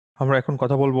আমরা এখন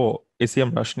কথা বলবো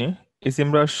SEMrush নিয়ে।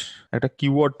 SEMrush একটা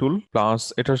কিওয়ার্ড টুল, প্লাস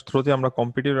এটার থ্রুতে আমরা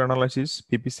competitive analysis,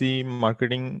 PPC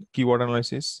marketing, keyword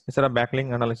analysis, এছাড়া ব্যাকলিং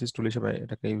অ্যানালাইসিস টুল হিসেবে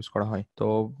এটাকে ইউজ করা হয়। তো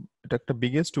এটা একটা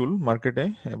বিগেস্ট টুল মার্কেটে,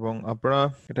 এবং আপনারা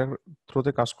এটার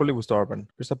থ্রুতে কাজ করলে বুঝতে পারবেন।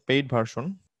 It's a paid version.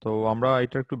 তো আমরা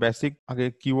এটা একটু বেসিক আগে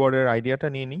কিওয়ার্ডের আইডিয়াটা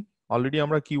নিয়ে নিই। অলরেডি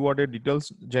আমরা কিওয়ার্ডের ডিটেলস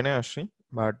জেনে আসছি,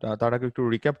 বাট তার আগে একটু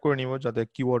রিক্যাপ করে নিব যাতে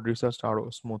কিওয়ার্ড রিসার্চটা আরো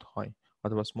স্মুথ হয়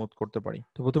অথবা স্মুথ করতে পারি।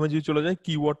 তো প্রথমে যদি চলে যাই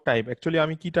কিওয়ার্ড টাইপ, অ্যাকচুয়ালি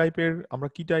আমরা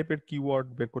কি টাইপের কিওয়ার্ড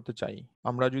বের করতে চাই।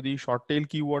 আমরা যদি শর্ট টেইল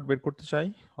কিওয়ার্ড বের করতে চাই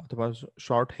অথবা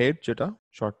শর্ট হেড, যেটা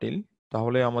শর্ট টেইল,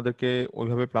 তাহলে আমাদেরকে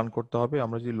ওইভাবে প্ল্যান করতে হবে।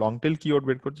 আমরা যদি লং টেইল কিওয়ার্ড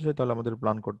বের করতে চাই তাহলে আমাদের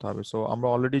প্ল্যান করতে হবে। সো আমরা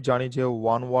অলরেডি জানি যে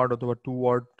ওয়ান ওয়ার্ড অথবা টু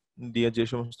ওয়ার্ড দিয়ে যে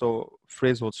সমস্ত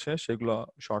ফ্রেজ হচ্ছে সেগুলো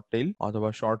শর্ট টেইল অথবা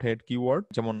শর্ট হেড কিওয়ার্ড,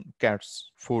 যেমন ক্যাটস,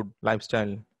 ফুড,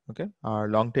 লাইফস্টাইল। ওকে, আর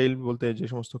লং টেইল বলতে যে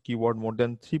সমস্ত কিওয়ার্ড মোর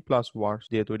দেন 3+ ওয়ার্ডস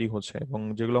দিয়ে তৈরি হচ্ছে এবং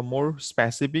যেগুলো মোর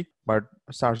স্পেসিফিক বাট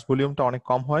সার্চ ভলিউমটা অনেক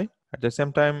কম হয়, অ্যাট দ্য সেম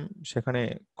টাইম সেখানে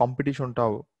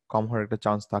কম্পিটিশনটাও কম হওয়ার একটা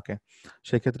চান্স থাকে।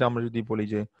 সেক্ষেত্রে আমরা যদি বলি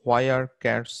যে why are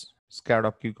cats স্ক্যার্ড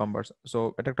of কিউকাম্বারস, so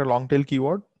এটা একটা লং টেইল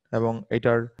কিওয়ার্ড এবং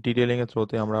এটার ডিটেলিং এর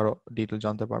থ্রুতে আমরা আরো ডিটেল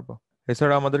জানতে পারবো।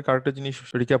 এছাড়া আমাদের আরেকটা জিনিস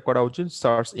রিক্যাপ করা উচিত,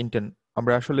 সার্চ ইন্টেন্ট।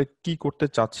 আমরা আসলে কি করতে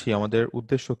চাচ্ছি, আমাদের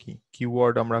উদ্দেশ্য কি,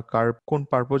 কিওয়ার্ড আমরা কোন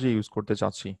পারপোজে ইউজ করতে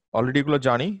চাচ্ছি। অলরেডি এগুলো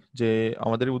জানি যে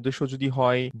আমাদের উদ্দেশ্য যদি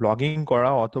হয় ব্লগিং করা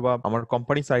অথবা আমার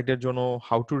কোম্পানি সাইটের জন্য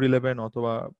হাউ টু রিলেভেন্ট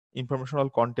অথবা ইনফরমেশনাল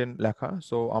কন্টেন্ট লেখা,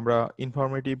 সো আমরা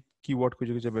ইনফরমেটিভ কিওয়ার্ড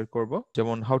খুঁজে খুঁজে বের করব,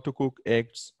 যেমন how to cook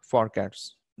eggs for cats.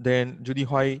 দেন যদি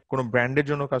হয় কোনো ব্র্যান্ডের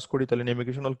জন্য কাজ করি তাহলে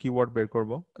নেভিগেশনাল কিওয়ার্ড বের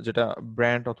করব, যেটা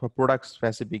ব্র্যান্ড অথবা প্রোডাক্ট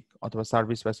স্পেসিফিক অথবা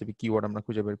সার্ভিস স্পেসিফিক কিওয়ার্ড আমরা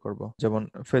খুঁজে বের করব, যেমন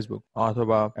ফেসবুক,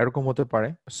 অথবা এরকম হতে পারে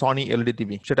সনি এলইডি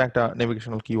টিভি, সেটা একটা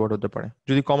নেভিগেশনাল কিওয়ার্ড হতে পারে।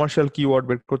 যদি কমার্শিয়াল কিওয়ার্ড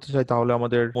বের করতে চাই তাহলে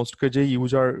আমাদের মোস্টকে যে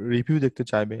ইউজার রিভিউ দেখতে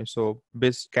চাইবে, সো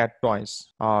বেস্ট ক্যাট টয়েস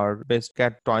আর বেস্ট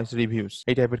ক্যাট টয়েস রিভিউস,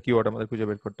 এই টাইপের কিওয়ার্ড আমাদের খুঁজে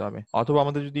বের করতে হবে। অথবা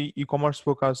আমাদের যদি ই কমার্স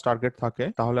ফোকাস টার্গেট থাকে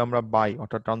তাহলে আমরা বাই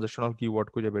অর্থাৎ ট্রানজাকশনাল কিওয়ার্ড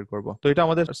খুঁজে বের করব। তো এটা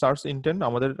আমাদের সার্চ ইন্টেন্ট।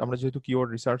 আমরা যেহেতু কিওয়ার্ড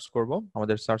রিসার্চ করব,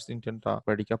 আমাদের সার্চ ইন্টেন্টটা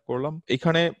রিক্যাপ করলাম।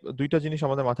 এখানে দুইটা জিনিস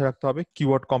আমাদের মাথায় রাখতে হবে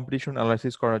কিওয়ার্ড কম্পিটিশন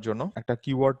অ্যানালাইসিস করার জন্য, একটা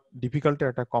কিওয়ার্ড ডিফিকাল্টি,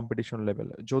 একটা কম্পিটিশন লেভেল।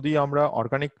 যদি আমরা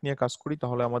অর্গানিক নিয়ে কাজ করি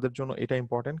তাহলে আমাদের জন্য এটা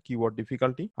ইম্পর্টেন্ট, কিওয়ার্ড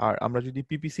ডিফিকাল্টি। আর আমরা যদি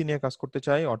পিপিসি নিয়ে কাজ করতে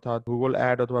চাই অর্থাৎ গুগল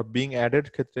অ্যাড অথবা বিং অ্যাড এর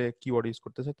ক্ষেত্রে কিওয়ার্ড ইউজ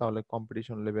করতে চাই তাহলে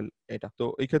কম্পিটিশন লেভেল এটা। তো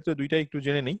এই ক্ষেত্রে দুইটাই একটু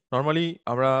জেনে নিই। নর্মালি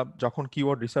আমরা যখন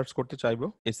কিওয়ার্ড রিসার্চ করতে চাইবো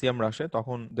এসিএম রাশে,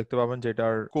 তখন দেখতে পাবেন যে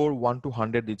এটার স্কোর 1 to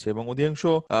 100 দিচ্ছে এবং অধিকাংশ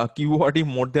কিওয়ার্ডই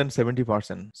মোর দেন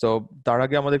 70%। সো তার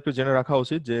আগে আমাদের একটু জেনে রাখা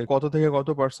উচিত যে কত থেকে কত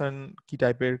পার্সেন্ট কি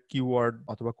টাইপের কিওয়ার্ড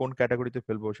অথবা কোন ক্যাটাগরিতে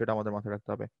ফেলবো সেটা আমাদের মাথায় রাখতে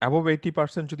হবে। অ্যাবভ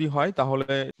 80% যদি হয়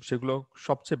তাহলে সেগুলো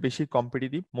সবচেয়ে বেশি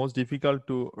competitive, most difficult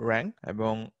to rank,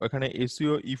 এবং এখানে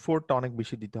এসইও ইফোর্টটা অনেক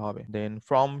বেশি দিতে হবে। দেন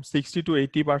ফ্রম 60 to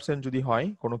 80% যদি হয়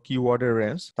কোনো কিওয়ার্ডের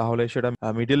রেঞ্জ, তাহলে সেটা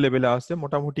মিডল লেভেলে আসছে।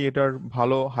 মোটামুটি এটার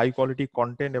ভালো হাই কোয়ালিটি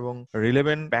কন্টেন্ট এবং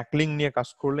রিলেভেন্ট ব্যাকলিং নিয়ে কাজ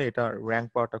করলে এটা র্যাঙ্ক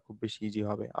পাওয়াটা খুব বেশি ইজি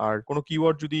হবে। আর কোনো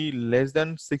কিওয়ার্ড যদি লেস দেন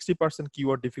 60%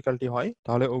 কিওয়ার্ড ডিফিকাল্টি হয়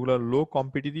তাহলে ওগুলো লো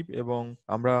কম্পিটিটিভ এবং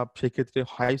আমরা সেক্ষেত্রে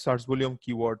হাই সার্চ ভলিউম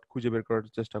কিওয়ার্ড খুঁজে বের করার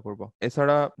চেষ্টা করব।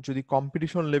 এছাড়া যদি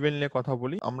কম্পিটিশন লেভেল নিয়ে কথা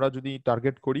বলি, আমরা যদি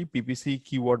টার্গেট করি পিপিসি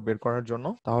কিওয়ার্ড বের করার জন্য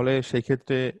তাহলে সেই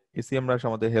ক্ষেত্রে SEMrush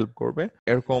আমাদের হেল্প করবে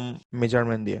এরকম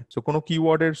মেজারমেন্ট দিয়ে। সো কোনো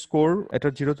কিওয়ার্ডের স্কোর এটা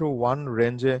 0 to 1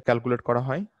 রেঞ্জে ক্যালকুলেট করা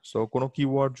হয়। সো কোনো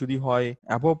কিওয়ার্ড যদি হয়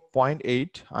অ্যাবভ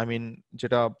 0.8, আই মিন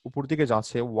যেটা উপর দিকে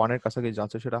যাচ্ছে, 1-এর কাছাকাছি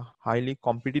যাচ্ছে, সেটা হাইলি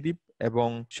কম্পিটিটিভ এবং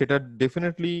সেটা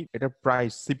ডেফিনেটলি এটা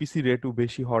প্রাইস সিপিসি রেটও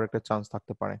বেশি হওয়ার একটা চান্স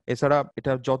থাকতে পারে। এছাড়া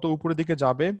এটা যত উপরের দিকে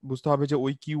যাবে বুঝতে হবে যে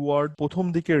ওই কিওয়ার্ড প্রথম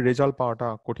দিকের রেজাল্ট পাওয়াটা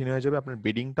কঠিন হয়ে যাবে, আপনার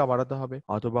বিডিংটা বাড়াতে হবে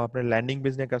অথবা আপনার ল্যান্ডিং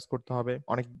পেজ নিয়ে কাজ করতে হবে।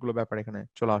 অনেকগুলো ব্যাপার এখানে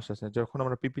চলে আসতেছে। যখন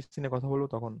আমরা পিপিসি নিয়ে কথা বলবো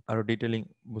তখন আরো ডিটেলিং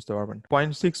বুঝতে পারবেন।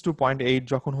 0.6 to 0.8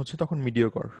 যখন হচ্ছে তখন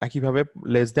মিডিওকর। একইভাবে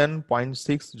লেস দেন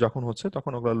 0.6 যখন হচ্ছে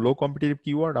তখন ওগুলো লো কম্পিটিটিভ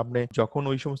কিওয়ার্ড। আপনি যখন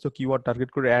ওই সমস্ত কিওয়ার্ড টার্গেট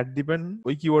করে অ্যাড দিবেন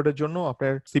ওই কিওয়ার্ডের জন্য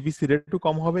আপনার সিপিসি রেটও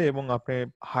কম হবে এবং আপনি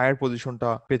হায়ার পজিশনটা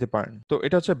পেতে পারেন। তো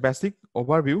এটা হচ্ছে বেসিক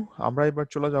ওভারভিউ। আমরা এবার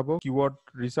চলে যাব কিওয়ার্ড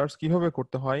রিসার্চ কিভাবে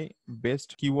করতে হয়, বেস্ট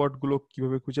কিওয়ার্ড গুলো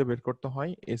কিভাবে খুঁজে বের করতে হয়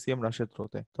SEMrush এর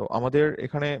থ্রুতে। তো আমাদের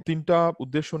এখানে তিনটা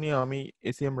উদ্দেশ্য নিয়ে আমি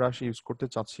SEMrush ইউজ করতে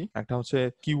চাচ্ছি। একটা হচ্ছে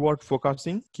কিওয়ার্ড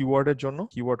ফোকাসিং, কিওয়ার্ডের জন্য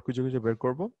কিওয়ার্ড খুঁজে খুঁজে বের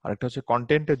করব, আর একটা হচ্ছে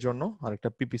কন্টেন্টের জন্য, আর একটা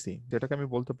পিপিসি, যেটাকে আমি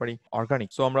বলতে পারি অর্গানিক।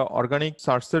 সো আমরা অর্গানিক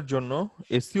সার্চের জন্য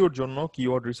এসইওর জন্য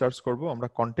কিওয়ার্ড রিসার্চ করব, আমরা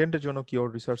কন্টেন্টের জন্য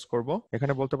কিওয়ার্ড রিসার্চ করব।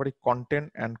 এখানে বলতে পারি কন্টেন্ট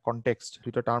এন্ড কনটেক্সট,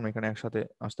 দুটো টার্ম এখানে একসাথে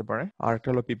আসতে পারে। আর একটা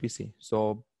হলো PPC. So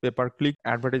paper click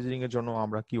advertising এর জন্য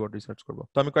আমরা কিওয়ার্ড রিসার্চ করব।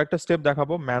 তো আমি কয়েকটা স্টেপ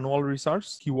দেখাবো: manual research,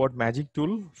 keyword magic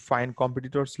tool, find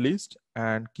competitors list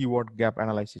and keyword gap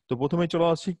analysis. তো প্রথমেই চলে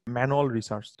আসছি ম্যানুয়াল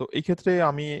রিসার্চ। তো এই ক্ষেত্রে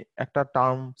আমি একটা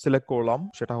টার্ম সিলেক্ট করলাম,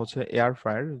 সেটা হচ্ছে এয়ার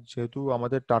ফ্রায়ার। যেহেতু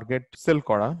আমাদের টার্গেট সেল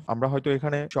করা, আমরা হয়তো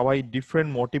এখানে সবাই ডিফারেন্ট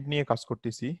মোটিভ নিয়ে কাজ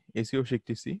করতেছি, এসইও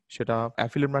শিখতেছি, সেটা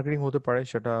অ্যাফিলিয়েট মার্কেটিং হতে পারে,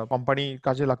 সেটা কোম্পানির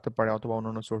কাজে লাগতে পারে, অথবা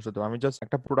অন্যান্য সোর্স হতে পারে। আমি জাস্ট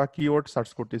একটা প্রোডাক্ট কিওয়ার্ড সার্চ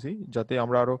করতেছি যাতে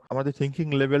আমরা আরো আমাদের থিঙ্কিং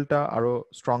লেভেলটা আরো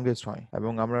স্ট্রংগেস্ট হয়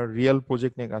এবং আমরা রিয়েল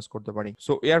প্রজেক্ট নিয়ে কাজ করতে পারি।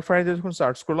 সো এয়ার ফ্রায়ার যখন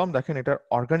সার্চ করলাম, দেখেন এটার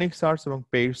অর্গানিক সার্চ এবং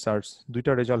পেইড সার্চ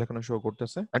দুইটা রেজাল্ট এখানে শো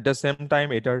করতেছে। এট দ্য সেম টাইম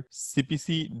এটার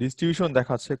সিপিসি ডিস্ট্রিবিউশন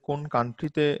দেখাচ্ছে কোন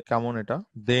কান্ট্রিতে কেমন এটা,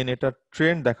 দেন এটা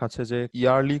ট্রেন্ড দেখাচ্ছে যে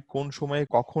ইয়ারলি কোন সময়ে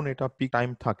কখন এটা পিক টাইম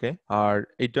থাকে, আর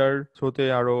এটার থ্রুতে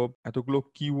আরো এতগুলো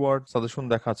কিওয়ার্ড সাজেশন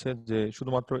দেখাচ্ছে যে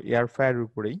শুধুমাত্র এয়ার ফ্রায়ার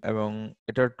উপরেই, এবং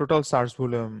এটার টোটাল সার্চ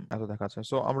ভলিউম এত দেখাচ্ছে।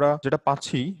 সো আমরা যেটা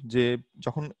পাচ্ছি যে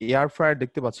যখন এয়ার ফ্রায়ার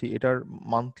দেখতে পাচ্ছি, এটার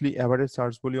monthly average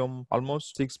search volume almost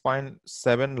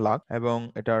 6.7 lakh, এবং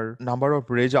এটার নাম্বার অফ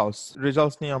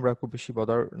রেজাল্টস নিয়ে আমরা খুব বেশি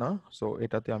বদার না। সো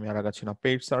এটাতে আমি আর আগাচ্ছি না,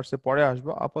 পেইড সার্চে পরে আসবো,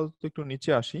 আপাতত একটু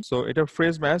নিচে আসি। সো এটার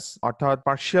ফ্রেজ ম্যাচ অর্থাৎ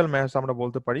পার্শিয়াল ম্যাচ আমরা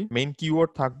বলতে পারি, মেইন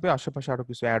কিওয়ার্ড থাকবে, আশেপাশে আরো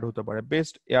কিছু অ্যাড হতে পারে,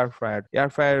 best air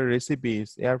fryer recipes,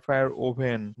 air fryer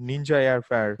oven, Ninja air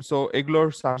fryer. So এগুলোর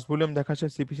সার্চ ভলিউম দেখাচ্ছে,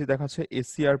 সিপিসি দেখাচ্ছে,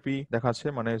 এসসিআরপি দেখাচ্ছে,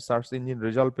 মানে সার্চ ইঞ্জিন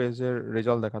রেজাল্ট পেজের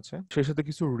রেজাল্ট দেখাচ্ছে। সেই সাথে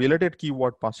কিছু রিলেটেড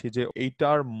কিওয়ার্ড পাচ্ছি যে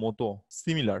এইটার মতো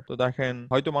সিমিলার। তো দেখেন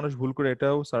হয়তো মানুষ ভুল করে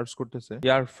এটাও সার্চ করতেছে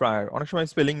এয়ার ফ্রায়ার, অনেক সময়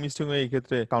স্পেলিং মিস্টেক হয়ে এই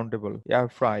ক্ষেত্রে কাউন্টেবল এয়ার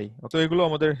ফ্রাই। তো এগুলো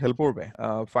আমাদের হেল্প করবে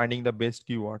ফাইন্ডিং দ্য বেস্ট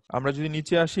কিওয়ার্ড। আমরা যদি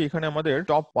নিচে আসি, এখানে আমাদের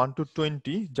টপ 1 to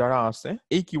 20 যারা আছে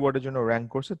এই কিওয়ার্ডের জন্য র্যাঙ্ক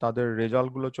করছে তাদের রেজাল্ট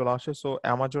গুলো চলে আসে। সো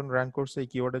অ্যামাজন র্যাঙ্ক করছে এই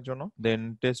কিওয়ার্ডের জন্য, দেন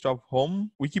test of home,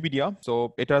 Wikipedia. So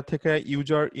এটা থেকে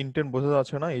ইউজার ইন্টেন্ট বোঝা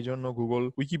যাচ্ছে না, এই জন্য গুগল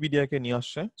উইকিপিডিয়াকে নিয়ে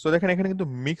আসছে। সো দেখেন এখানে কিন্তু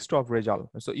mixed of result.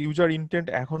 So user intent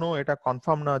এখনো এটা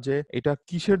কনফার্ম না যে এটা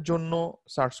কিসের জন্য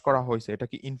সার্চ করা হয়েছে, এটা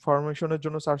কি ইনফরমেশনের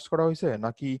জন্য সার্চ করা হয়েছে,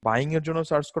 নাকি বাইং এর জন্য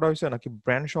সার্চ করা হয়েছে, নাকি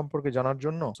ব্র্যান্ড সম্পর্কে জানার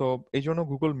জন্য। সো এই জন্য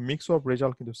গুগল মিক্স অফ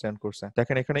রেজাল্ট কিন্তু সেন্ড করছে।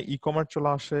 দেখেন এখানে ই কমার্স চলে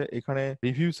আসে, এখানে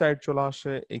রিভিউ সাইট চলে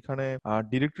আসে, এখানে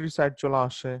ডিরেক্টরি সাইট চলে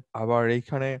আসে, আবার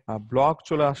এইখানে ব্লগ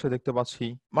চলে আসে দেখতে পাচ্ছি,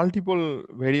 মাল্টিপল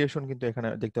ভেরিয়েশন কিন্তু এখানে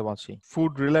দেখতে পাচ্ছি,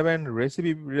 food relevant,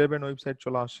 recipe relevant website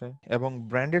চলে আসে, এবং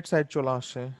ব্র্যান্ডেড সাইট চলে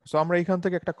আসে। সো আমরা এখান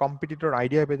থেকে একটা কম্পিটিটর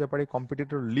আইডিয়া পেতে পারি,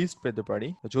 কম্পিটিটর লিস্ট পেতে পারি।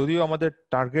 যদিও আমাদের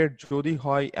টার্গেট যদি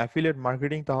হয় অ্যাফিলিয়েট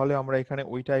মার্কেটিং, তাহলে আমরা এখানে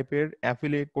ওই টাইপের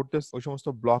অ্যাফিলিয়েট করতে ওই সমস্ত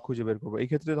ব্লগ খুঁজে বের করবো। এই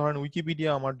ক্ষেত্রে ধরেন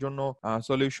উইকিপিডিয়া আমার জন্য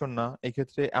সলিউশন না, এই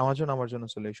ক্ষেত্রে অ্যামাজন আমার জন্য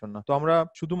সলিউশন না। তো আমরা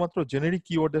শুধুমাত্র জেনেরিক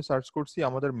কিওয়ার্ডে সার্চ করছি।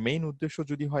 আমাদের মেইন উদ্দেশ্য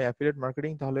যদি হয় অ্যাফিলিয়েট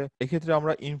মার্কেটিং, তাহলে এক্ষেত্রে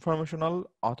আমরা ইনফরমেশনাল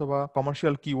অথবা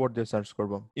কমার্শিয়াল কিওয়ার্ড দিয়ে সার্চ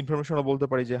করবো। ইনফরমেশনাল বলতে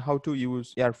পারি যে how to use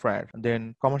air fryer, then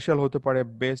commercial হতে পারে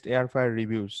বেস্ট এয়ার ফ্রায়ার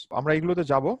রিভিউজ। আমরা এগুলোতে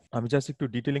যাব, আমি জাস্ট একটু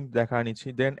ডিটেলিং দেখা নিচ্ছি।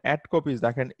 দেন অ্যাড কপিজ,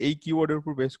 দেখেন এই কিওয়ার্ডের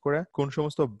উপর বেস করে কোন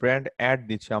সমস্ত ব্র্যান্ড অ্যাড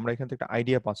দিচ্ছে আমরা এখান থেকে একটা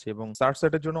আইডিয়া পাচ্ছি। এবং সার্চ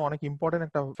সেটের জন্য অনেক ইম্পর্টেন্ট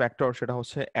একটা ফ্যাক্টর, সেটা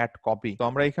হচ্ছে অ্যাড কপি। তো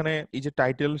আমরা এখানে এই যে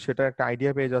টাইটেল, সেটা একটা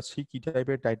আইডিয়া পেয়ে যাচ্ছি কি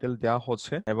টাইপের টাইটেল দেওয়া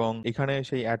হচ্ছে, এবং এখানে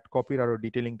সেই অ্যাড কপির আরো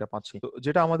ডিটেলিংটা পাচ্ছি। তো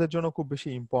যেটা আমাদের জন্য খুব বেশি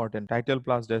ইম্পর্টেন্ট, টাইটেল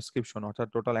প্লাস ডেসক্রিপশন, অর্থাৎ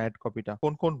টোটাল অ্যাড কপিটা,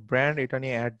 কোন কোন ব্র্যান্ড এটা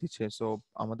নিয়ে অ্যাড দিচ্ছে, সো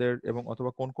আমাদের, এবং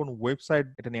অথবা কোন কোন ওয়েবসাইট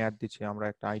এটা নিয়ে অ্যাড দিচ্ছে, আমরা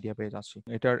একটা আইডিয়া পেয়ে যাচ্ছি।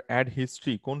 এটার অ্যাড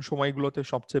হিস্ট্রি, কোন সময়গুলোতে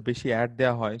সবচেয়ে বেশি অ্যাড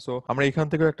দেওয়া হয়, সো আমরা এখান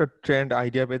থেকে একটা ট্রেন্ড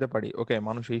আইডিয়া পেতে পারি। ওকে,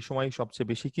 মানুষ এই সময় সবচেয়ে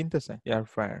বেশি কিনতেছে এয়ার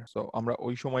ফ্রায়ার, সো আমরা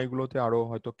ওই সময়গুলোতে আরো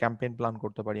হয়তো ক্যাম্পেইন প্ল্যান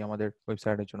করতে পারি আমাদের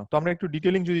ওয়েবসাইটের জন্য। তো আমরা একটু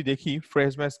ডিটেলিং যদি দেখি,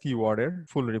 ফ্রেজ ম্যাচ কিওয়ার্ডের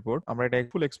ফুল রিপোর্ট আমরা এটা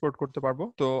ফুল এক্সপোর্ট করতে পারবো।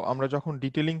 তো আমরা যখন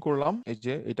ডিটেলিং করলাম, এই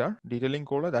যে এটা ডিটেলিং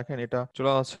করলে দেখেন এটা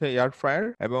চলে আসছে এয়ার ফ্রায়ার,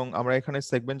 এবং আমরা এখানে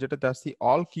সেগমেন্ট যেটাতে আসছি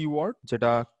অল কিওয়ার্ড,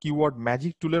 যেটা কিওয়ার্ড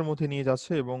ম্যাজিক টুলের মধ্যে নিয়ে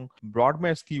যাচ্ছে, এবং ব্রড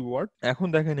ম্যাচ কিওয়ার্ড। এখন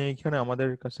দেখেন এইখানে আমাদের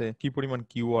কাছে কি পরিমাণ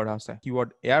কিওয়ার্ড আছে, কিওয়ার্ড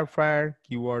এয়ার ফ্রায়ার,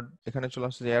 কিওয়ার্ড এখানে চলে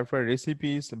আসছে air fryer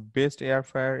recipes, best air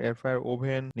fryer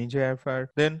oven, Ninja air fryer.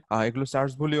 দেন এগুলো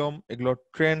সার্চ ভলিউম, এগুলো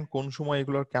ট্রেন্ড, কোন সময়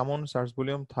এগুলোর কেমন সার্চ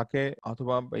ভলিউম থাকে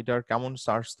অথবা এটার কেমন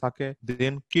সার্চ থাকে।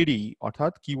 দেন কেডি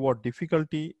অর্থাৎ কিওয়ার্ড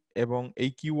ডিফিকাল্টি, এবং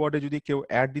এই কিওয়ার্ডে যদি কেউ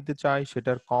অ্যাড দিতে চায়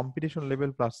সেটার কম্পিটিশন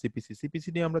লেভেল প্লাস সিপিসি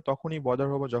নিয়ে আমরা তখনই বদার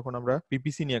হবো যখন আমরা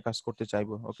পিপিসি নিয়ে কাজ করতে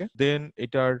চাইবো। ওকে, দেন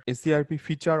এটার এসিআরপি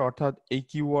ফিচার, অর্থাৎ এই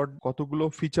কিওয়ার্ড কতগুলো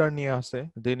ফিচার নিয়ে আসে,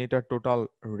 দেন এটার টোটাল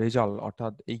রেজাল্ট,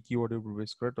 অর্থাৎ এই কিওয়ার্ডের উপর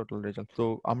বেস করে টোটাল রেজাল্ট। তো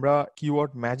আমরা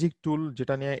কিওয়ার্ড ম্যাজিক টুল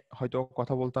যেটা নিয়ে হয়তো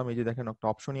কথা বলতাম, এই যে দেখেন একটা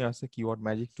অপশনই আছে কিওয়ার্ড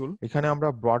ম্যাজিক টুল, এখানে আমরা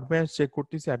ব্রডব্যান্ড চেক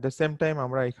করতেছি, এট দ্য সেম টাইম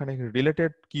আমরা এখানে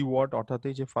রিলেটেড কিওয়ার্ড, অর্থাৎ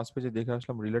এই যে ফার্স্ট পেজে দেখে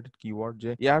আসলাম রিলেটেড কিওয়ার্ড,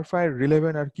 যে এয়ার ফ্রায়ার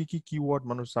রিলেভেন্ট আর কি কি কিওয়ার্ড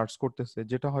মানুষ সার্চ করতেছে,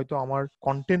 যেটা হয়তো আমার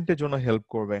কন্টেন্টের জন্য হেল্প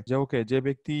করবে। যে ওকে, যে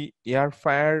ব্যক্তি এয়ার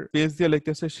ফ্রায়ার পেজ দিয়ে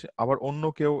লিখতেছে, আবার অন্য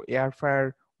কেউ এয়ার ফ্রায়ার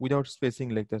উইদাউট স্পেসিং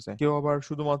লিখতেছে, কেউ আবার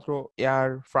শুধুমাত্র এয়ার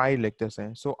ফ্রাই লিখতেছে।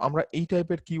 সো আমরা এই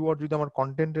টাইপের কিওয়ার্ড যদি আমার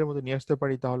কন্টেন্টের মধ্যে নিয়ে আসতে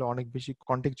পারি তাহলে অনেক বেশি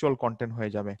কন্টেক্সচুয়াল কন্টেন্ট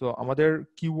হয়ে যাবে। তো আমাদের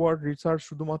কিওয়ার্ড রিসার্চ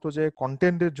শুধুমাত্র যে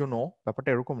কন্টেন্টের জন্য, ব্যাপারটা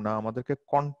এরকম না, আমাদেরকে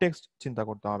কনটেক্সট চিন্তা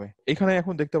করতে হবে। এখানে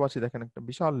এখন দেখতে পাচ্ছি দেখেন একটা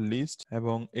বিশাল লিস্ট,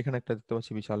 এবং এখানে একটা দেখতে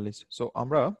পাচ্ছি বিশাল লিস্ট। সো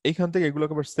আমরা এখান থেকে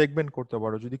এগুলোকে আবার সেগমেন্ট করতে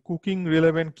পারো। যদি কুকিং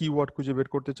রিলেভেন্ট কিওয়ার্ড খুঁজে বের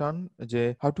করতে চান, যে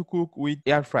how to cook with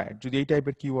air fryer, যদি এই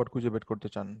টাইপের কিওয়ার্ড খুঁজে বের করতে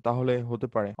চান তাহলে হতে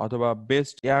পারে, অথবা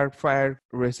বেস্ট এয়ার ফ্রায়ার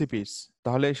রেসিপিস,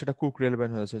 তাহলে সেটা কুক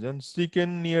রেলেভেন্ট হয়েছে। যেমন চিকেন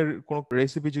নিয়ে কোনো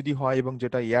রেসিপি যদি হয় এবং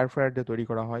যেটা এয়ার ফ্রায়ার দিয়ে তৈরি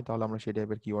করা হয় তাহলে আমরা সেই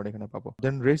টাইপের কিওয়ার্ড এখানে পাবো।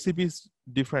 দেন রেসিপিস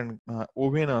ডিফারেন্ট,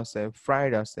 ওভেন আছে,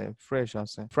 ফ্রাইড আছে, ফ্রেশ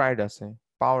আছে, ফ্রাইড আছে,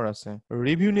 পাওয়ার আছে।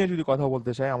 রিভিউ নিয়ে যদি কথা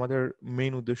বলতে চাই, আমাদের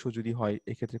মেইন উদ্দেশ্য যদি হয়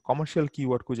এক্ষেত্রে কমার্শিয়াল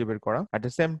কিওয়ার্ড খুঁজে বের করা, অ্যাট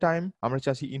দ্য সেম টাইম আমরা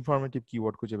চাচ্ছি ইনফরমেটিভ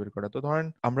কিওয়ার্ড খুঁজে বের করা। তো ধরেন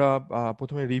আমরা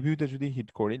প্রথমে রিভিউতে যদি হিট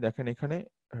করি, দেখেন এখানে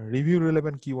রিভিউ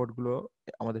রিলেভেন্ট কিওয়ার্ড গুলো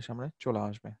আমাদের সামনে চলে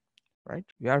আসবে, right?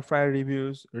 Air fryer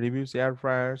reviews, reviews air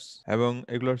friars, এবং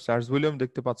এগুলোর সার্চ ভলিউম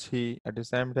দেখতে পাচ্ছি, এট দ্য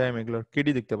সেম টাইম এগুলোর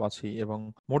কেডি দেখতে পাচ্ছি, এবং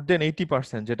মোর দেন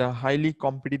 80%, যেটা highly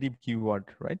competitive keyword,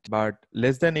 right? But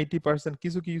less than 80%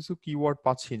 কিছু কিছু কিওয়ার্ড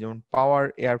পাচ্ছি, যেমন পাওয়ার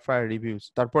এয়ার ফ্রায়ার রিভিউস।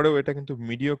 তারপরেও এটা কিন্তু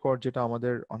মিডিওকর, যেটা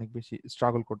আমাদের অনেক বেশি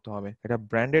স্ট্রাগল করতে হবে। এটা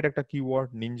ব্র্যান্ডেড একটা কিওয়ার্ড,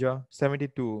 নিনজা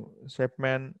 72,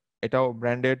 শেপম্যান, এটাও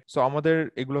ব্র্যান্ডেড। সো আমাদের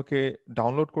এগুলোকে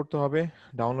ডাউনলোড করতে হবে,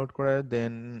 ডাউনলোড করে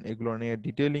দেন এগুলো নিয়ে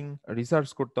ডিটেইলিং রিসার্চ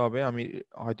করতে হবে। আমি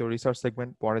হয়তো রিসার্চ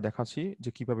সেগমেন্ট পরে দেখাচ্ছি যে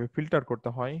কিভাবে ফিল্টার করতে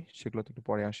হয়, সেগুলোতে একটু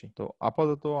পরে আসি। তো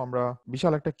আপাতত আমরা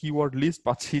বিশাল একটা কিওয়ার্ড লিস্ট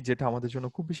পাচ্ছি, যেটা আমাদের জন্য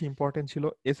খুব বেশি ইম্পর্টেন্ট ছিল।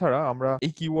 এছাড়া আমরা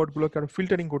এই কিওয়ার্ড গুলোকে আরো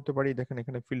ফিল্টারিং করতে পারি। দেখেন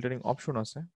এখানে ফিল্টারিং অপশন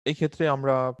আছে। এই ক্ষেত্রে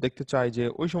আমরা দেখতে চাই যে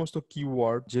ওই সমস্ত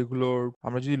কিওয়ার্ড যেগুলোর,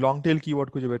 আমরা যদি লং টেল কিওয়ার্ড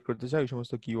খুঁজে বের করতে চাই, ওই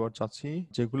সমস্ত কিওয়ার্ড চাচ্ছি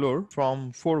যেগুলোর ফ্রম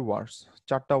 4 ওয়ার্ডস,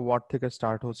 4টা ওয়ার্ড থেকে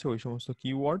স্টার্ট হচ্ছে, ওই সমস্ত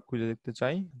কিওয়ার্ড খুঁজে দেখতে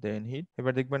চাই। দেন হিট।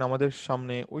 এবার দেখবেন আমাদের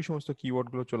সামনে ওই সমস্ত কিওয়ার্ড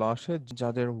গুলো চলে আসে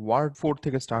যাদের ওয়ার্ড 4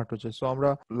 থেকে স্টার্ট হচ্ছে। সো আমরা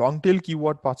লং টেল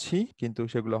কিওয়ার্ড পাচ্ছি, কিন্তু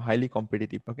সেগুলো highly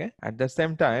competitive. Okay, at the same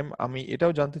time আমি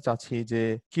এটাও জানতে চাচ্ছি যে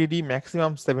কেডি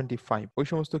ম্যাক্সিমাম 75, ওই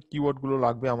সমস্ত কিওয়ার্ড গুলো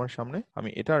লাগবে আমার সামনে। আমি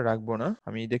এটা রাখবো না,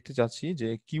 আমি দেখতে চাচ্ছি যে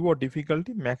কিওয়ার্ড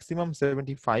ডিফিকাল্টি ম্যাক্সিমাম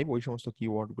 75, ওই সমস্ত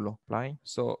কিওয়ার্ড গুলো অ্যাপ্লাই।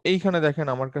 সো এইখানে দেখেন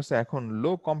আমার কাছে এখন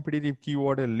লো কম্পিটিটিভ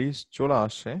কিওয়ার্ডের লিস্ট চলে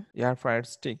আসে। Air fryer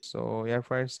stick, so air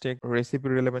fryer stick recipe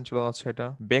relevant চলে যাচ্ছে। এটা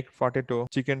baked potato,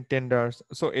 chicken tenders,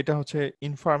 so এটা হচ্ছে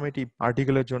ইনফরমেটিভ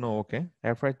আর্টিকেলের জন্য। ওকে,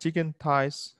 এয়ার ফ্রায়ার চিকেন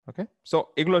থাইস। ওকে, সো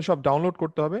এগুলো সব ডাউনলোড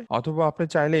করতে হবে, অথবা আপনি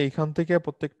চাইলে এখান থেকে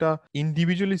প্রত্যেকটা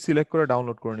ইন্ডিভিজুয়ালি সিলেক্ট করে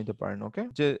ডাউনলোড করে নিতে পারেন। ওকে,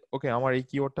 যে ওকে আমার এই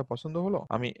কিওয়ার্ডটা পছন্দ হলো,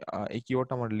 আমি এই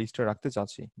কিওয়ার্ডটা আমার লিস্টে রাখতে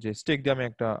চাচ্ছি, যে স্টেক দিয়ে আমি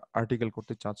একটা আর্টিকেল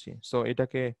করতে চাচ্ছি। সো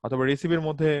এটাকে, অথবা রেসিপির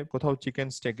মধ্যে কোথাও চিকেন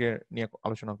স্টেকের নিয়ে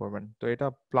আলোচনা করবেন, তো এটা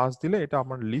প্লাস দিলে এটা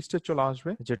আমার লিস্টে চলে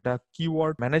আসবে, যেটা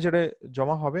কিওয়ার্ড ম্যানেজারে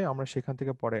জমা হবে, আমরা সেখান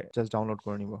থেকে পরে জাস্ট ডাউনলোড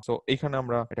করে নিব। সো এখানে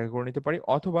আমরা এটাকে করে নিতে পারি,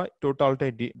 অথবা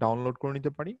টোটালটাই ডাউনলোড করে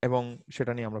নিতে পারি এবং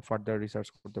সেটা নিয়ে আমরা ফার্দার রিসার্চ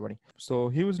করতে পারি। সো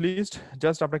হিউজ লিস্ট,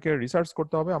 জাস্ট আপনাকে রিসার্চ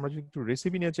করতে হবে। আমরা যদি একটু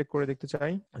রেসিপি নিয়ে চেক করে দেখতে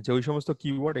চাই যে ওই সমস্ত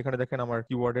কিওয়ার্ড, এখানে দেখেন আমার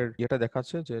কিওয়ার্ডের ইয়েটা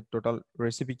দেখাচ্ছে যে টোটাল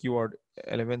রেসিপি কিওয়ার্ড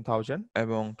 11,000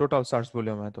 এবং টোটাল সার্চ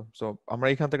ভলিউম এত। সো আমরা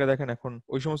এখান থেকে দেখেন এখন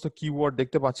ওই সমস্ত কিওয়ার্ড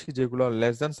দেখতে পাচ্ছি যেগুলো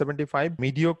less than 75,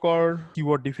 মিডিওকর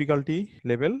keyword difficulty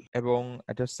level, এবং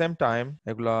এট দ্য সেম টাইম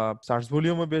এগুলা সার্চ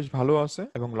ভলিউমও বেশ ভালো আছে,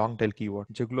 এবং লং টেল কিওয়ার্ড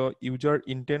যেগুলো ইউজার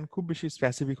ইন্টেন্ট খুব বেশি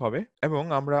স্পেসিফিক হবে। এবং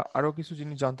আমরা আরো কিছু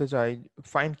জিনিস জানতে চাই,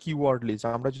 ফাইন্ড কিওয়ার্ড লিস্ট।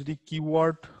 আমরা যদি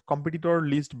কিওয়ার্ড কম্পিটিটর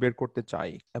লিস্ট বের করতে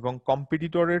চাই এবং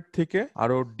কম্পিটিটরের থেকে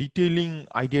আরো ডিটেইলিং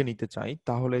আইডিয়া নিতে চাই,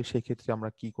 তাহলে সেক্ষেত্রে আমরা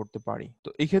কি করতে পারি? তো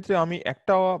এই ক্ষেত্রে আমি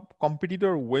একটা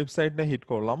কম্পিটিটর ওয়েবসাইট নিয়ে হিট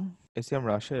করলাম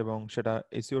SEMRush, এবং সেটা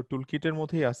এসইও টুল কিটের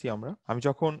মধ্যেই আসি আমরা।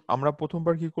 আমরা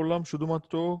প্রথমবার কি করলাম,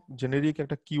 শুধুমাত্র জেনেরিক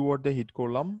একটা কিওয়ার্ড দিয়ে হিট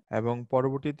করলাম, এবং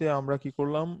পরবর্তীতে আমরা কি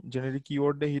করলাম, জেনেরিক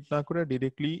কিওয়ার্ড দিয়ে হিট না করে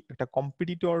ডিরেক্টলি একটা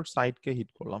কম্পিটিটর সাইটকে হিট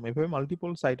করলাম। এভাবে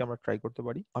মাল্টিপল সাইট আমরা ট্রাই করতে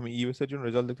পারি। আমি ইউএস এর জন্য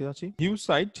রেজাল্ট দেখতে যাচ্ছি। হিউজ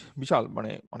সাইট, বিশাল,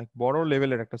 মানে অনেক বড়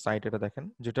লেভেলের একটা সাইট এটা দেখেন,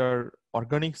 যেটার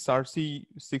অর্গানিক সার্চই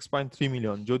 6.3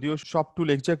 মিলিয়ন। যদিও সব টুল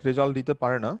এক্সাক্ট রেজাল্ট দিতে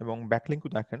পারে না, এবং ব্যাকলিঙ্কও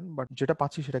দেখেন, বাট যেটা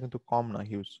পাচ্ছি সেটা কিন্তু কম না,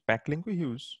 হিউজ ব্যাকলিঙ্কও,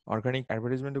 হিউজ অর্গানিক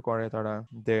অ্যাডভার্টাইজমেন্টও করে তারা।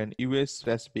 দেন US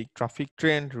specific traffic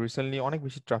trend, recently অনেক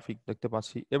বেশি ট্রাফিক দেখতে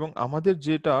পাচ্ছি। এবং আমাদের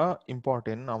যেটা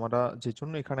ইম্পর্টেন্ট, আমরা যে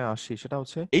জন্য এখানে আসি, সেটা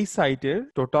হচ্ছে এই সাইটের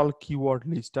টোটাল কিওয়ার্ড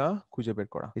লিস্টটা খুঁজে বের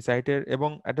করা এই সাইটের। এবং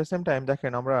এট দ্য সেম টাইম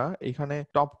দেখেন আমরা এখানে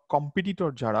টপ কম্পিটিটর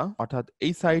যারা, অর্থাৎ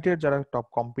এই সাইটের যারা টপ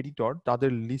কম্পিটিটর,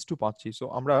 তাদের লিস্টও পাচ্ছি। সো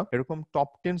আমরা এরকম টপ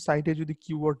 10 সাইটে যদি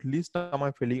কিওয়ার্ড লিস্ট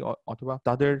নামায় ফেলি, অথবা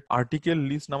তাদের আর্টিকেল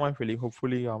লিস্ট নামায় ফেলি,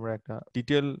 হোপফুলি আমরা একটা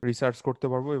ডিটেল রিসার্চ করতে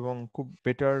পারবো এবং খুব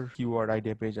বেটার কিওয়ার্ড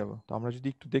আইডিয়া পেয়ে যাবো। তো আমরা যদি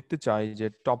একটু দেখতে চাই যে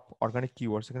টপ অর্গানিক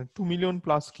কিওয়ার্ডস, এখানে 2 মিলিয়ন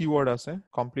প্লাস কিওয়ার্ড আছে,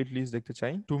 কমপ্লিট লিস্ট দেখতে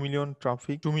চাই। 2 million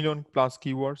traffic, 2 million plus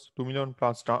keywords, 2 million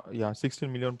plus 16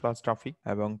 million plus traffic,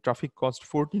 এবং traffic cost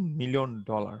 $14 million.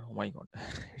 O my god,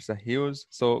 it's a huge.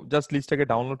 So just লিস্টটাকে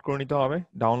download করে নিতে হবে।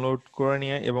 ডাউনলোড করে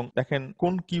নিয়ে এবং দেখেন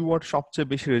কোন কিওয়ার্ড সবচেয়ে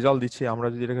বেশি রেজাল্ট দিচ্ছে, আমরা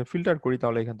যদি এটাকে ফিল্টার করি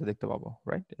তাহলে এখান থেকে দেখতে পাবো,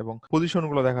 রাইট? এবং পজিশন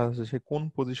গুলো দেখা যাচ্ছে সে কোন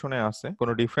পজিশনে আছে,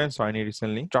 কোনো ডিফারেন্স হয়নি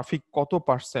রিসেন্টলি। ট্রাফিক কত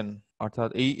পার্সেন্ট, অর্থাৎ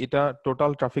এটা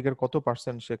টোটাল ট্রাফিকের কত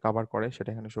পার্সেন্ট সে কভার করে সেটা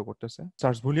এখানে শো করতেছে।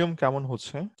 সার্চ ভলিউম কেমন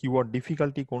হচ্ছে, কিওয়ার্ড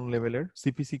ডিফিকাল্টি কোন লেভেলের,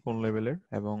 সিপিসি কোন লেভেলের,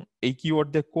 এবং এই কিওয়ার্ড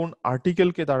দিয়ে কোন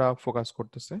আর্টিকেলকে তারা ফোকাস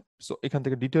করতেছে। সো এখান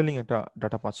থেকে ডিটেইলিং একটা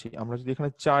ডাটা পাচ্ছি। আমরা যদি এখানে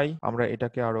চাই আমরা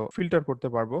এটাকে আরো ফিল্টার করতে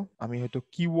পারবো। আমি হয়তো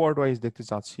কিওয়ার্ড ওয়াইজ দেখতে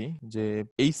চাচ্ছি যে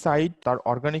এই সাইট তার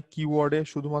অর্গানিক কিওয়ার্ডে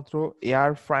শুধুমাত্র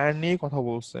এয়ার ফ্রায়ার নিয়ে কথা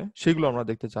বলছে, সেগুলো আমরা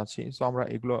দেখতে চাচ্ছি। সো আমরা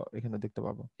এগুলো এখানে দেখতে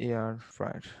পাবো, এয়ার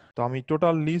ফ্রায়ার। তো আমি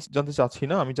টোটাল লিস্ট জানতে চাচ্ছি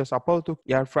না, আমি জাস্ট আপাতত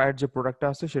এয়ার ফ্রায়ার যে প্রোডাক্টটা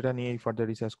আছে সেটা নিয়ে ফার্দার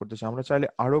রিসার্চ করতে চাই। আমরা চাইলে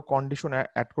আরো কন্ডিশন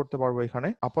অ্যাড করতে পারবো এখানে,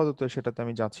 আপাতত সেটাতে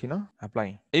আমি যাচ্ছি না। অ্যাপ্লাই।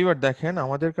 এইবার দেখেন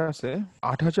আমাদের কাছে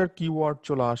 8,000 কিওয়ার্ড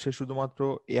চলে আসে শুধুমাত্র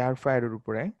এয়ার ফ্রায়ারের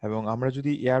উপরে, এবং আমরা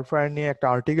যদি এয়ার ফ্রায়ার নিয়ে একটা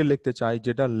আর্টিকেল লিখতে চাই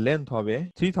যেটা লেন্থ হবে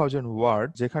 3000 ওয়ার্ড,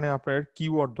 যেখানে আপনার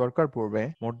কিওয়ার্ড দরকার পড়বে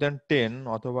মোর দ্যান 10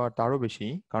 অথবা তারও বেশি,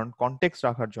 কারণ কনটেক্সট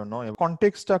রাখার জন্য।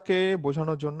 কনটেক্সটটাকে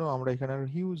বোঝানোর জন্য আমরা এখানে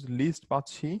হিউজ লিস্ট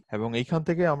পাচ্ছি, এবং এইখান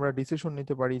থেকে আমরা ডিসিশন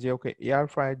নিতে পারি যে ওকে এয়ার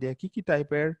ফ্রায়ার দিয়ে কি কি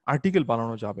টাইপের আর্টিকেল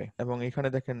বানানো যাবে। এবং এখানে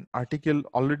দেখেন আর্টিকেল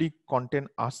অলরেডি কন্টেন্ট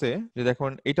আছে, যে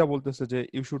দেখুন এটা বলতেছে যে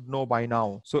you should know by now.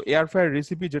 So air fryer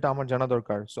recipe যেটা আমার জানা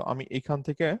দরকার, সো আমি এখান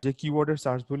থেকে যে কিওয়ার্ডের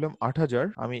সার্চ বললাম 8,000,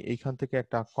 আমি এইখান থেকে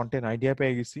একটা কন্টেন্ট আইডিয়া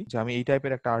পেয়ে গেছি যে আমি এই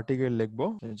টাইপের একটা আর্টিকেল লিখবো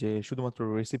যে শুধুমাত্র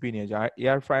রেসিপি নিয়ে, যে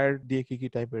এয়ার ফ্রায়ার দিয়ে কি কি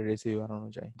টাইপের রেসিপি বানানো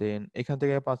যায়। দেন এখান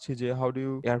থেকে পাচ্ছি যে how do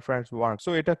air fryer work,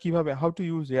 so এটা কিভাবে, how to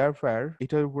use air fryer,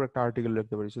 এটার উপর একটা আর্টিকেল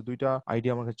লিখতে পারি। সো দুইটা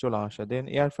আইডিয়া আমার কাছে চলে আসে। দেন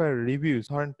এয়ার ফ্রায়ার রিভিউস,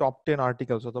 ধরেন টপ 10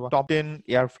 আর্টিকেলস অথবা top 10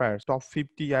 air friars, top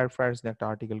 50 air friars নিয়ে একটা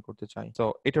আর্টিকেল করতে চাই। সো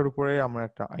এটার উপরে আমরা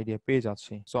একটা আইডিয়া পেয়ে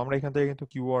যাচ্ছি। সো আমরা এখান থেকে কিন্তু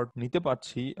কিওয়ার্ড নিতে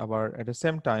পারছি, আবার এট দ্য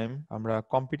সেম টাইম আমরা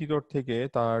কম্পিটিটর থেকে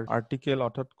তার আর্টিকেল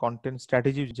অর্থাৎ কন্টেন্ট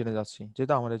স্ট্র্যাটেজি জেনে যাচ্ছি,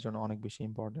 যেটা আমাদের জন্য অনেক বেশি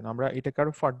ইম্পর্টেন্ট। আমরা এটাকে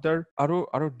আরো ফার্দার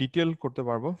আরো ডিটেল করতে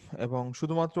পারবো, এবং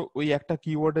শুধুমাত্র ওই একটা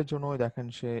কিওয়ার্ডের জন্য দেখেন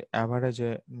সে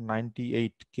অ্যাভারেজে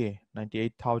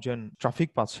 98,000 ট্রাফিক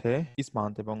পাচ্ছে ইস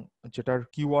মান্থ, এবং যেটার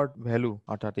কিওয়ার্ড ভ্যালু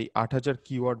অর্থাৎ এই 8,000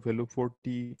 কিওয়ার্ড ভ্যালু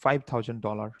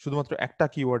 $45,000 শুধুমাত্র একটা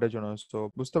কিওয়ার্ডের জন্য। তো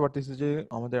বুঝতে পারতেছি যে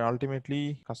আমাদের আলটিমেটলি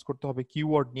কাজ করতে হবে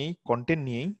কিওয়ার্ড নিয়েই, কন্টেন্ট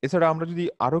নিয়েই। এছাড়া আমরা যদি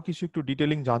আরো কিছু একটু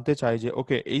ডিটেলিং জানতে চাই যে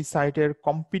ওকে এই সাইটের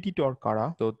কম্পিটিটর কারা,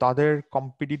 তো তাদের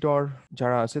কম্পিটিটর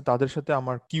যারা আছে তাদের সাথে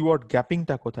আমার কিওয়ার্ড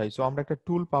গ্যাপিংটা কোথায়। সো আমরা একটা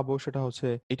টুল পাবো, সেটা হচ্ছে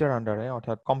এটার আন্ডারে,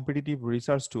 অর্থাৎ কম্পিটিটিভ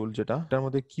রিসার্চ টুল, যেটা এটার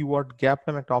মধ্যে কিওয়ার্ড গ্যাপ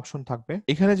নামে একটা অপশন থাকবে।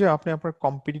 এখানে যে আপনি আপনার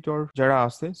কম্পিটিটর যারা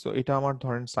আছে, সো এটা আমার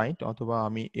ধরেন সাইট, অথবা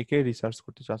আমি একে রিসার্চ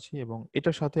করতে চাচ্ছি, এবং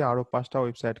এটার সাথে আরো 5টা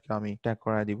ওয়েবসাইটকে আমি ট্যাগ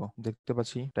করায় দিব। দেখতে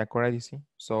পাচ্ছি ট্যাগ করাই দিছি।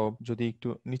 সো যদি একটু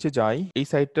নিচে যাই, এই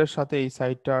সাইটটার সাথে এই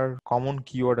সাইটটার কমন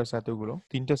কিওয়ার্ড আছে এতগুলো,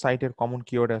 3টা সাইটের কমন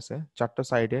কিওয়ার্ড আছে, 4টা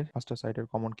সাইটের 5টা সাইটের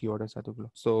কমন কিওয়ার্ড আছে এতগুলো।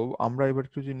 সো আমরা এবার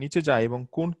একটু যদি নিচে যাই এবং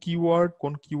কোন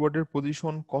কিওয়ার্ডের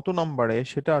পজিশন কত নম্বরে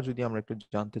সেটা যদি আমরা একটু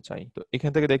জানতে চাই, তো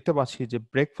এখান থেকে দেখতে পাচ্ছি যে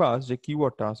ব্রেকফাস্ট যে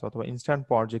কিওয়ার্ডটা আছে অথবা ইনস্ট্যান্ট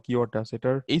পট যে কিওয়ার্ডটা আছে,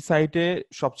 এটার এই সাইটে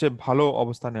সবচেয়ে ভালো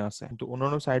অবস্থানে আছে, কিন্তু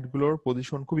অন্যান্য সাইটগুলোর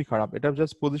পজিশন খুবই খারাপ। এটা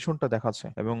জাস্ট পজিশনটা দেখাচ্ছে,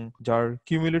 এবং যার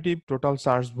কিউমুলেটিভ টোটাল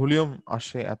সার্চ ভলিউম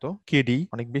আসে এত কেডি,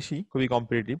 অনেক বেশি, খুবই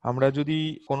কম্পিটিটিভ। আমরা যদি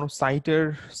কোনো সাইটের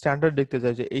স্ট্যান্ডার্ড দেখতে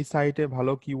চাই যে এই সাইটে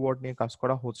ভালো কিওয়ার্ড নিয়ে কাজ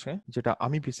করা হচ্ছে, যেটা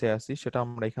আমি পিছিয়ে আছি, সেটা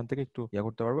আমরা এখান থেকে একটু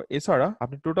করতে পারবো। এছাড়া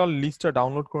আপনি টোটাল লিস্টটা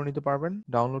ডাউনলোড করে নিতে পারবেন,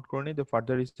 ডাউনলোড করে নিতে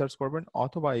ফার্দার রিসার্চ করবেন,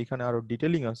 অথবা এখানে আরো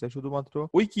ডিটেলিং আছে শুধুমাত্র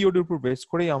ওই কিওয়ার্ডের উপর বেস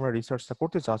করেই আমরা রিসার্চটা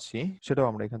করতে চাচ্ছি, সেটাও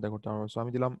আমরা এখান থেকে করতে পারবো। সো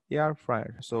আমি দিলাম এয়ার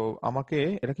ফ্রায়ার। সো আমাকে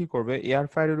এটা কি করবে, এয়ার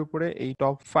ফ্রায়ারের উপরে এই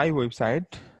টপ 5 ওয়েবসাইট,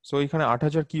 সো এখানে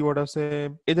 8,000 কিওয়ার্ড আছে,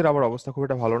 এদের আবার অবস্থা খুব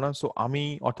একটা ভালো না। সো আমি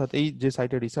অর্থাৎ এই যে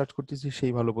সাইটে রিসার্চ করতেছি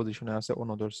সেই ভালো পজিশনে আছে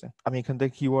অন্যদেরছে। আমি এখান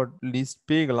থেকে কিওয়ার্ড লিস্ট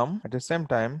পেয়ে গেলাম। এট দ্য সেম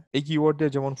টাইম এই কিওয়ার্ড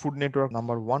দিয়ে যেমন ফুড নেটওয়ার্ক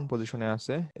নাম্বার 1 পজিশনে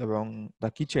আছে, এবং দ্য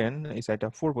কিচেন এই সাইটটা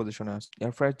 4 পজিশনে আছে,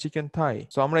 এয়ার ফ্রায়ার চিকেন থাই।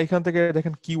 সো আমরা এখান থেকে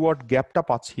দেখেন কিওয়ার্ড গ্যাপটা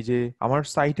পাচ্ছি, যে আমার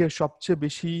সাইটের সবচেয়ে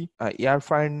বেশি এয়ার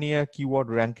ফ্রায়ার নিয়ে কিওয়ার্ড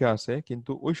র্যাঙ্কে আছে,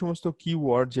 কিন্তু ওই সমস্ত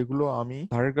কিওয়ার্ড যেগুলো আমি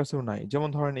ধারের কাছেও নাই, যেমন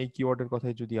ধরেন এই কিওয়ার্ডের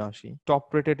কথাই যদি আসি, টপ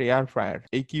রেটেড এয়ার ফ্রায়ার,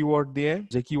 এই কিওয়ার্ড দিয়ে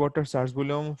যে কিওয়ার্ডটার search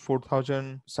volume 4,000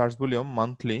 search volume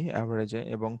monthly অ্যাভারেজে,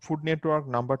 এবং ফুড নেটওয়ার্ক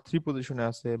নাম্বার 3 পজিশনে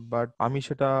আছে, বাট আমি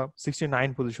সেটা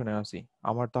 69 পজিশনে আছি।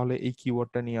 আমার তাহলে এই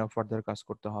কিওয়ার্ডটা নিয়ে ফার্দার কাজ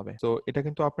করতে হবে। তো এটা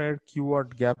কিন্তু আপনার কিওয়ার্ড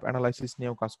গ্যাপ অ্যানালাইসিস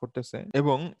নিয়েও কাজ করতেছে।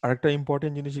 এবং আরেকটা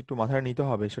ইম্পর্টেন্ট জিনিস একটু মাথায় নিতে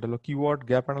হবে, সেটা হলো কিওয়ার্ড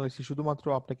গ্যাপ অ্যানালাইসিস শুধুমাত্র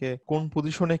আপনাকে কোন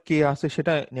পজিশনে কে আছে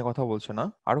সেটা নিয়ে কথা বলছে না,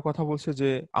 আরো কথা বলছে যে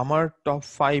আমার টপ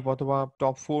 5 অথবা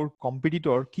টপ 4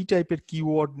 কম্পিটিটর কি টাইপের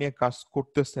কিওয়ার্ড নিয়ে কাজ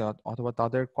করতেছে, অথবা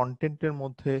তাদের আমাদের কন্টেন্টের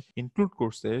মধ্যে ইনক্লুড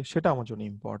করছে সেটা আমার জন্য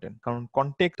ইম্পর্টেন্ট, কারণ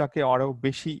কন্টেন্টটাকে আরো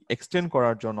বেশি এক্সটেন্ড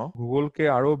করার জন্য, গুগলকে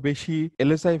আরো বেশি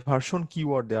এলএসআই ভার্সন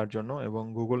কিওয়ার্ড দেওয়ার জন্য এবং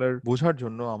গুগলের বোঝার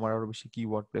জন্য আমার আরো বেশি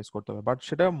কিওয়ার্ড প্লেস করতে হবে, বাট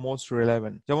সেটা মোস্ট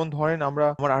রিলেভেন্ট। যেমন ধরেন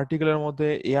আমার আর্টিকেলের মধ্যে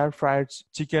এয়ার ফ্রাইড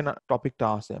চিকেন টপিকটা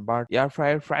আছে, বাট এয়ার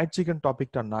ফ্রাইড চিকেন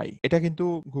টপিকটা নাই, এটা কিন্তু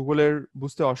গুগলের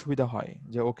বুঝতে অসুবিধা হয়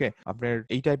যে ওকে আপনার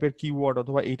এই টাইপের কিওয়ার্ড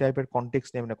অথবা এই টাইপের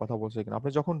কন্টেক্সট নিয়ে আপনি কথা বলছেন কিনা।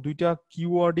 আপনি যখন দুইটা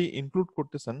কিওয়ার্ডই ইনক্লুড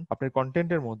করতেছেন আপনার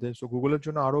কন্টেন্টের মধ্যে, সো গুগলের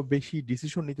জন্য আরো বেশি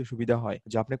ডিসিশন নিতে সুবিধা হয়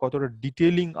যে আপনি কতটা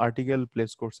ডিটেইলিং আর্টিকেল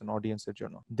প্লেস করছেন অডিয়েন্সের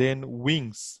জন্য। দেন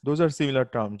wings, those are similar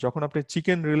term. যখন আপনি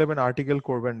চিকেন রিলেভেন্ট আর্টিকেল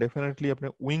করবেন ডেফিনেটলি আপনি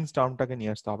উইংস টার্মটাকে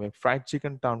নিয়ে আসতে হবে, ফ্রাইড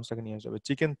চিকেন টার্মসটাকে নিয়ে আসতে হবে,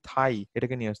 চিকেন থাই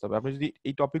এটাকে নিয়ে আসতে হবে। আপনি যদি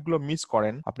এই টপিকগুলো মিস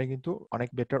করেন আপনি কিন্তু অনেক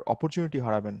বেটার অপরচুনিটি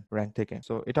হারাবেন র্যাঙ্ক থেকে।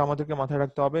 সো এটা আমাদেরকে মাথায়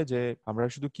রাখতে হবে যে আমরা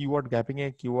শুধু কিওয়ার্ড গ্যাপিং এ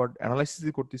কিওয়ার্ড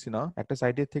অ্যানালাইসিসই করতেছি না, একটা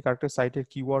সাইটের থেকে আরেকটা সাইটের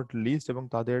কিওয়ার্ড লিস্ট এবং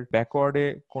তাদের ব্যাকওয়ার্ডে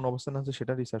কোন অবস্থান আছে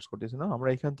সেটা রিসার্চ করতেছি না, আমরা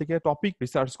এখান থেকে টপিক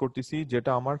রিসার্চ করতেছি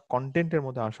যেটা আমার কন্টেন্টের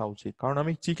মধ্যে আসা উচিত। কারণ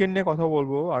আমি চিকেন নিয়ে কথা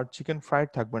বলবো আর চিকেন ফ্রাইড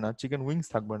থাকবে না, চিকেন উইংস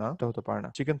থাকবে না, এটা হতে পারে না,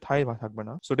 চিকেন থাই থাকবে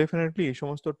না। সো ডেফিনেটলি এই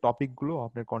সমস্ত টপিক গুলো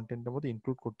আপনার কন্টেন্টের মধ্যে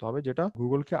ইনক্লুড করতে হবে, যেটা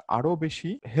গুগলকে আরো বেশি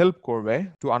হেল্প করবে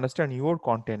to understand your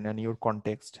content and your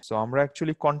context. So আমরা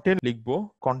অ্যাকচুয়ালি কন্টেন্ট লিখবো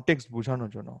কনটেক্সট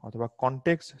বোঝানোর জন্য, অথবা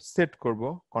কনটেক্সট সেট করব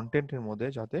কন্টেন্টের মধ্যে,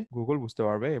 যাতে গুগল বুঝতে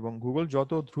পারবে এবং গুগল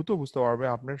যত দ্রুত বুঝতে পারবে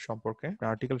আপনার সম্পর্কে,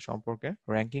 আর্টিকেল সম্পর্কে,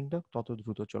 র্যাঙ্কিংটা তত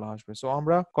দ্রুত চলে আসবে। সো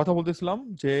আমরা কথা বলতেছিলাম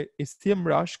যে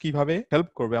SEMrush কিভাবে হেল্প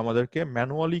করবে আমাদেরকে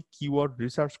ম্যানুয়ালি কিওয়ার্ড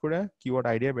রিসার্চ করে কিওয়ার্ড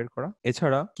আইডিয়া বের করা।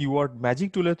 এছাড়া কিওয়ার্ড ম্যাজিক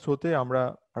টুলের থ্রুতে আমরা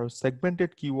আরো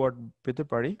সেগমেন্টেড কিওয়ার্ড পেতে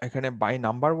পারি। এখানে বাই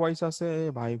নাম্বার ওয়াইজ আছে,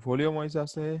 বাই ভলিউম ওয়াইজ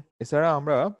আছে। এছাড়া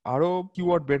আমরা আরো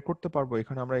কিওয়ার্ড বের করতে পারবো।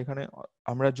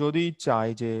 আমরা যদি চাই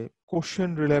যে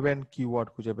কোশ্চেন রিলেভেন্ট কিওয়ার্ড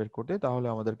খুঁজে বের করতে, তাহলে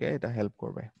আমাদেরকে এটা হেল্প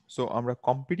করবে। সো আমরা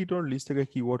কম্পিটিটর লিস্ট থেকে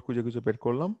কিওয়ার্ড খুঁজে খুঁজে বের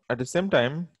করলাম। অ্যাট দ্য সেম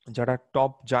টাইম যারা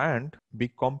টপ জায়ান্ট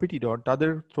বিগ কম্পিটিটর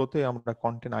তাদের থ্রুতে আমরা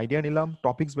কন্টেন্ট আইডিয়া নিলাম,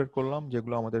 টপিকস বের করলাম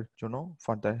যেগুলো আমাদের জন্য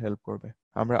ফার্দার হেল্প করবে।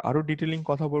 আমরা আরো ডিটেইলিং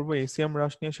কথা বলবো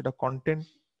SEMrush নিয়ে, সেটা কন্টেন্ট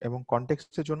এবং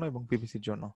কনটেক্সটের জন্য এবং পিপিসির জন্য।